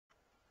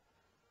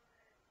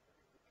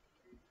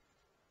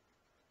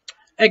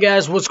Hey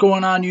guys, what's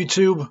going on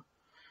YouTube?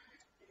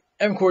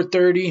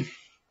 MCore30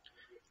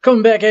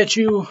 coming back at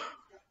you.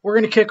 We're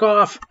going to kick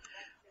off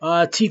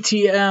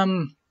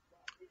TTM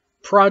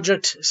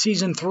Project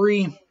Season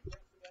 3.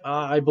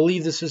 I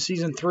believe this is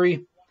Season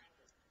 3.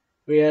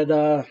 We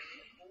had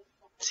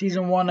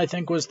Season 1, I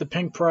think, was the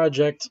Pink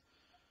Project.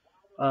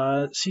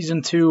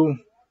 Season 2,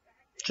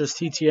 just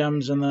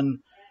TTMs, and then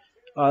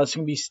it's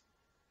going to be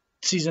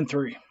Season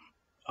 3.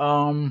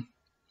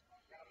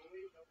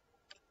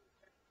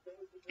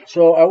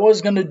 So I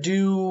was going to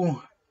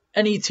do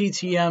any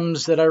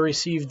TTMs that I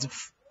received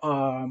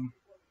from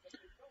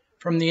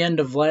the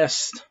end of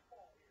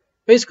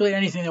basically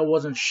anything that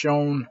wasn't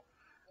shown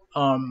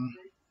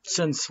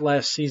since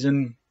last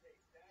season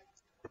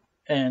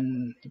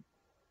and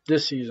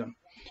this season.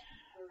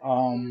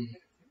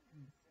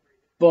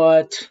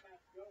 But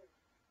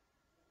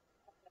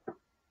I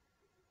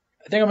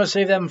think I'm going to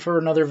save them for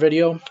another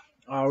video.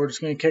 We're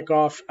just going to kick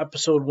off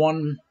episode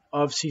 1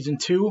 of season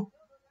 2.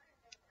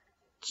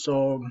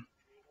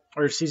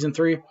 Or season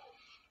 3,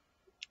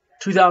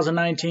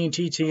 2019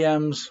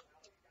 TTMs.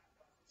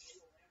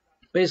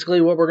 Basically,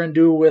 what we're going to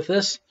do with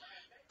this,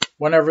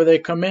 whenever they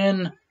come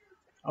in,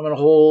 I'm going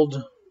to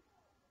hold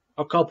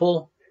a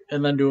couple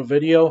and then do a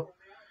video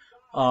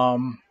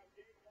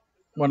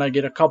when I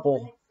get a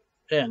couple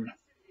in.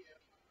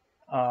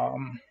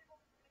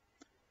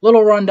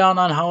 Little rundown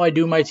on how I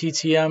do my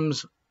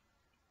TTMs,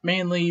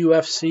 mainly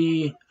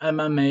UFC,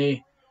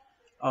 MMA.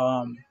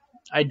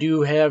 I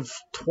do have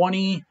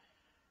 20.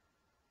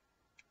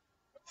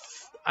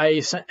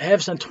 I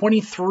have sent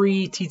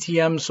 23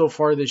 TTMs so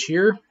far this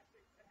year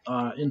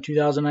in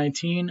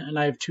 2019, and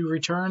I have 2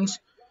 returns.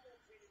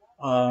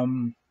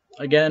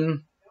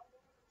 Again,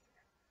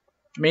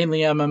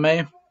 mainly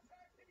MMA.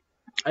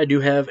 I do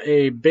have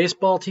a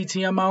baseball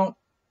TTM out,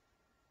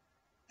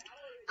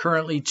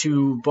 currently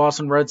to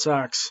Boston Red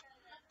Sox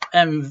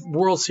and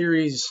World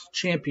Series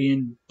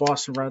champion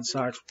Boston Red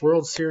Sox,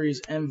 World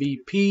Series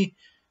MVP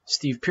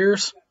Steve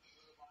Pearce.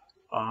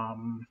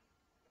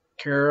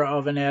 Care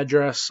of an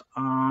address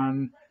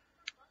on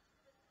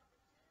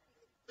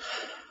a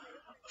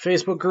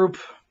Facebook group,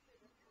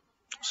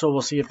 so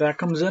we'll see if that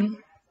comes in.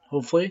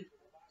 Hopefully,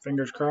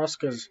 fingers crossed,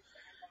 because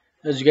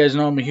as you guys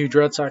know, I'm a huge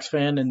Red Sox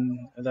fan,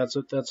 and that's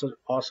an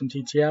awesome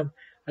TTM.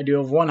 I do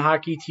have 1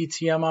 hockey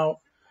TTM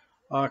out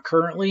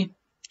currently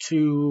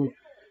to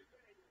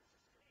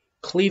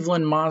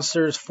Cleveland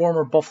Monsters,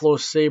 former Buffalo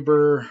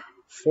Sabre,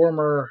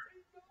 former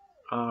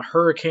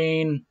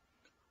Hurricane,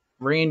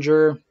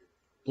 Ranger,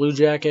 Blue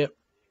Jacket,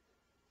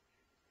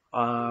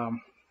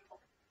 and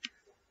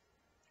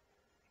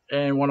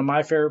one of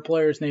my favorite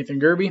players,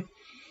 Nathan Gerby.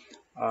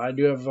 I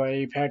do have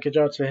a package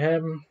out to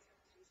him.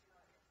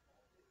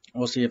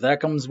 We'll see if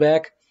that comes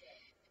back.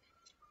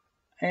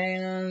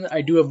 And I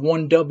do have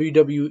 1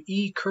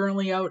 WWE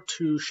currently out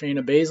to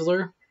Shayna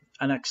Baszler,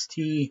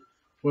 NXT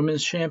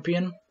Women's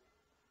Champion.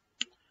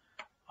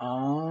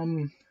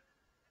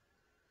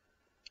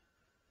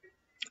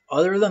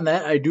 Other than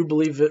that, I do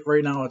believe that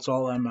right now it's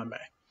all MMA.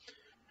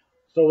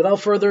 So without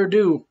further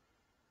ado,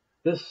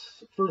 this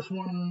first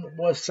one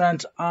was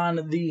sent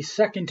on the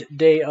 2nd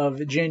day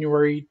of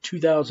January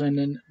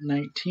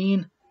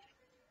 2019,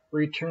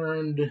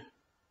 returned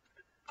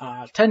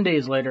 10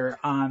 days later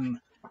on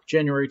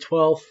January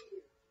 12th,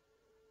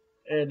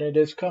 and it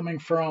is coming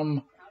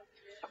from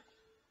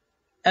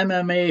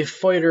MMA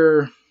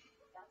Fighter,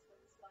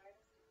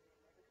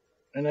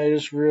 and I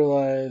just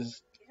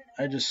realized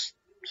I just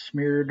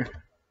smeared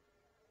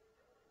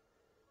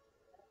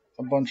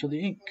a bunch of the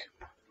ink.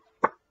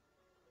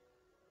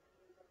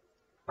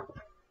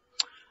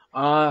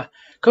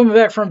 Coming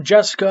back from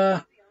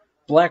Jessica,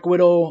 Black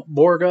Widow,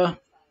 BORGA,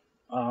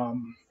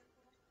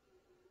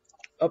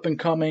 up and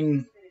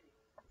coming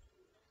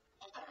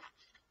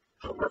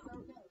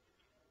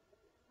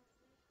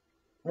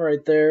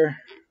right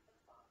there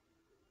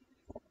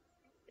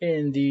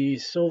in the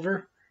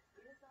silver.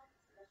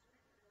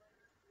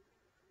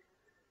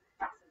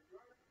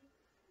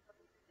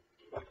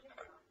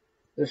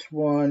 This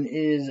one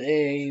is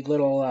a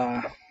little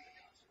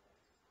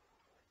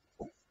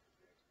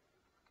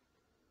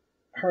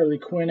Harley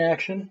Quinn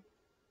action.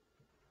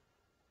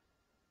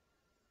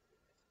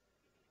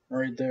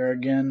 Right there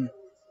again.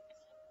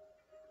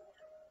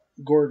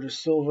 Gorgeous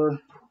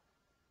silver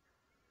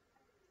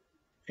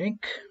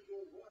ink.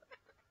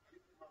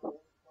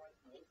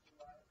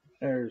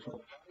 There's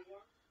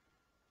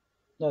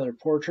another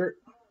portrait.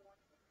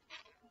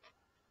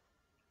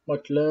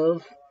 Much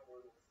love.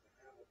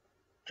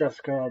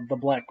 Jessica, the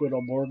Black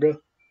Widow BORGA.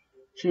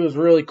 She was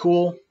really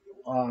cool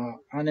on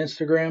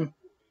Instagram.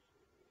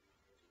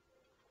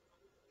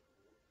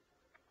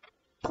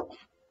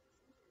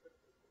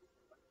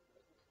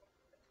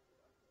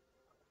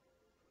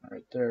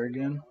 Right there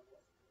again.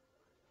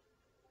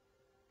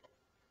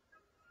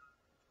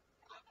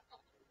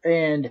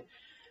 And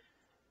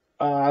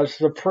this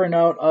is a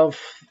printout of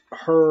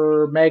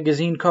her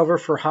magazine cover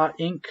for Hot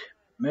Ink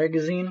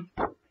magazine.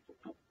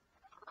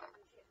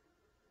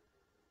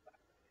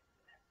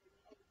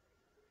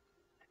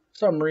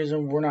 some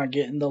reason we're not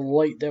getting the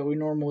light that we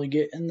normally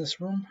get in this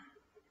room.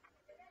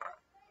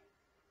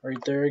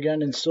 Right there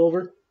again in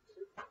silver.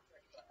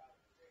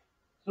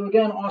 So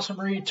again, awesome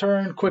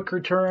return, quick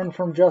return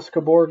from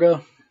Jessica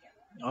BORGA.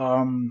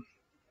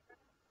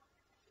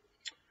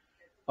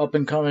 Up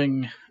and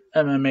coming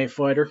MMA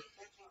fighter.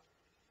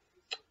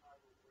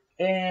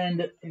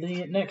 And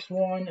the next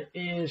one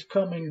is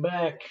coming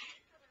back.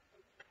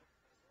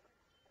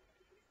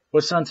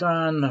 Was sent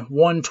on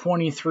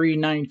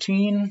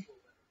 1/23/19.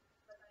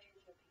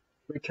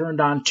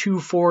 Returned on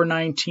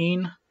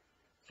 2/4/19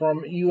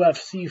 from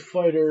UFC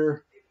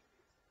fighter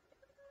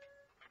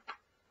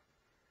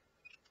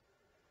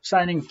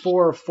signing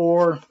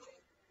 4/4.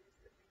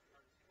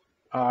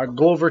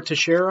 Glover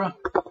Teixeira.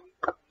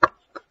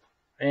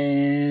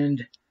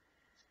 And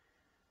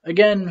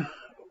again,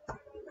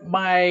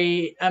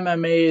 my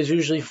MMA is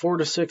usually 4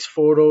 to 6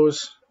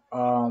 photos,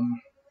 a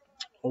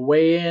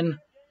weigh-in,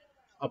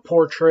 a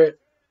portrait,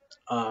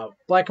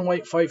 black and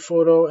white fight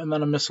photo, and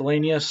then a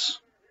miscellaneous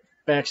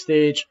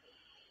backstage.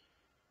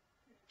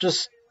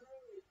 Just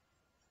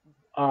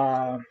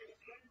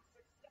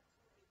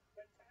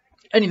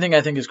anything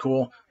I think is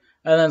cool.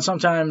 And then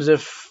sometimes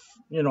if,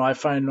 I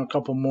find a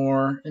couple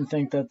more and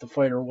think that the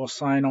fighter will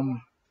sign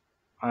them,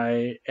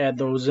 I add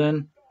those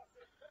in.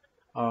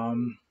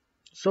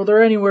 So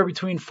they're anywhere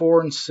between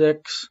 4 and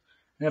 6.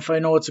 And if I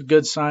know it's a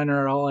good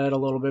signer, I'll add a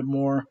little bit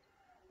more.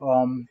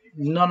 None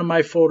of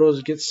my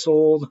photos get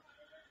sold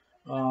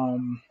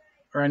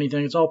or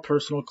anything. It's all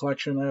personal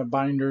collection. I have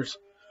binders.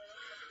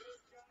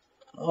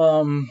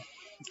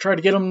 Try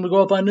to get them to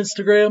go up on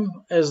Instagram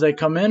as they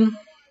come in.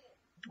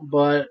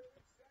 But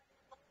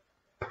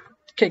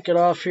kick it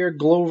off here,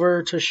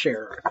 Glover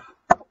Teixeira.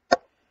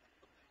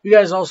 You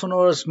guys also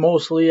notice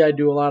mostly I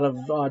do a lot of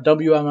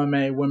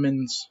WMMA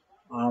women's,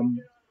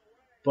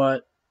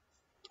 but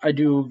I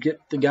do get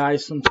the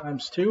guys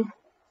sometimes too.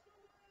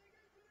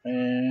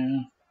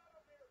 And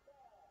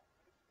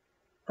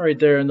right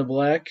there in the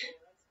black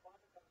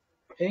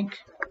ink.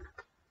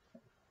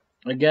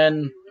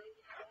 Again,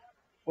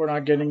 we're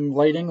not getting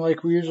lighting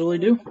like we usually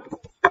do.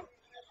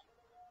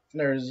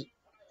 There's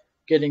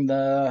getting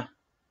the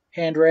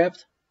hand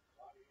wrapped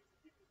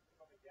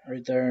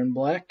right there in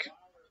black.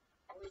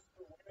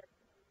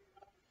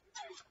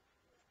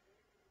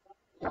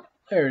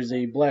 There's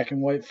a black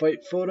and white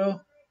fight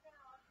photo.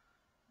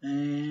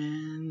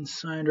 And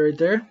signed right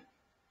there.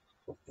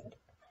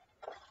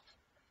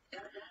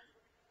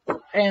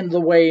 And the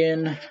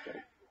weigh-in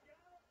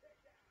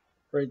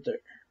right there.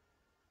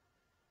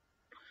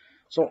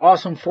 So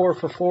awesome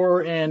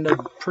 4/4 and a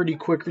pretty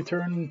quick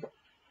return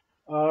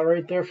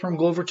right there from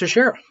Glover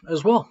Teixeira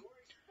as well.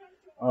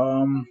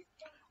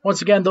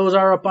 Once again, those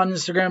are up on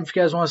Instagram if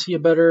you guys want to see a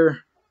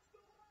better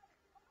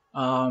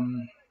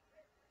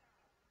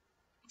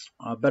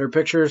better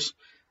pictures.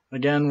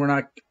 Again, we're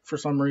not, for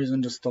some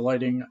reason, just the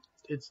lighting.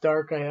 It's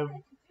dark. I have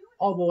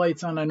all the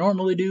lights on I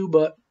normally do,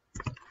 but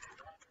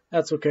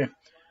that's okay.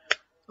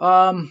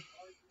 So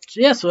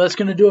that's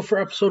going to do it for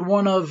episode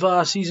 1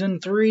 of season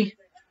 3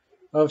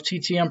 of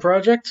TTM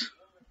Projekt.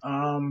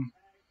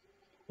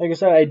 Like I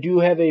said, I do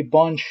have a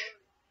bunch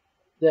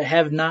that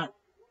have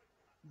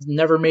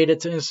never made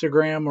it to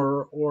Instagram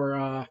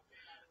or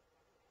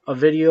a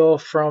video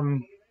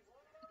from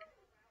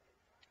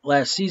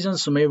last season,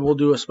 so maybe we'll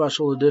do a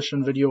special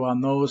edition video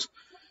on those,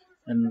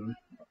 and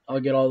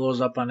I'll get all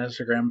those up on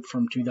Instagram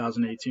from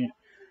 2018.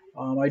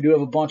 I do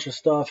have a bunch of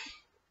stuff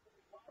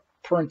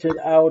printed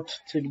out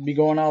to be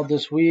going out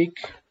this week.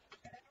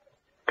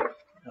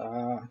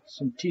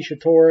 Some Tisha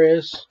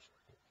Torres,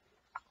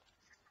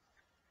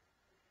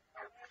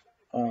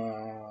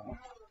 a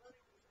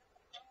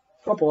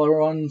couple other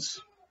ones.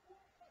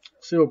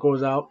 See what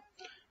goes out.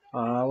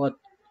 I'll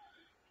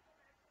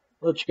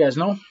let you guys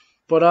know.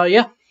 But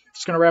yeah,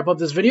 just gonna wrap up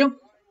this video.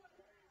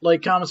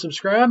 Like, comment,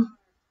 subscribe.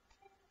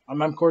 I'm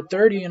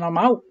MCourt30 and I'm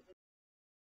out.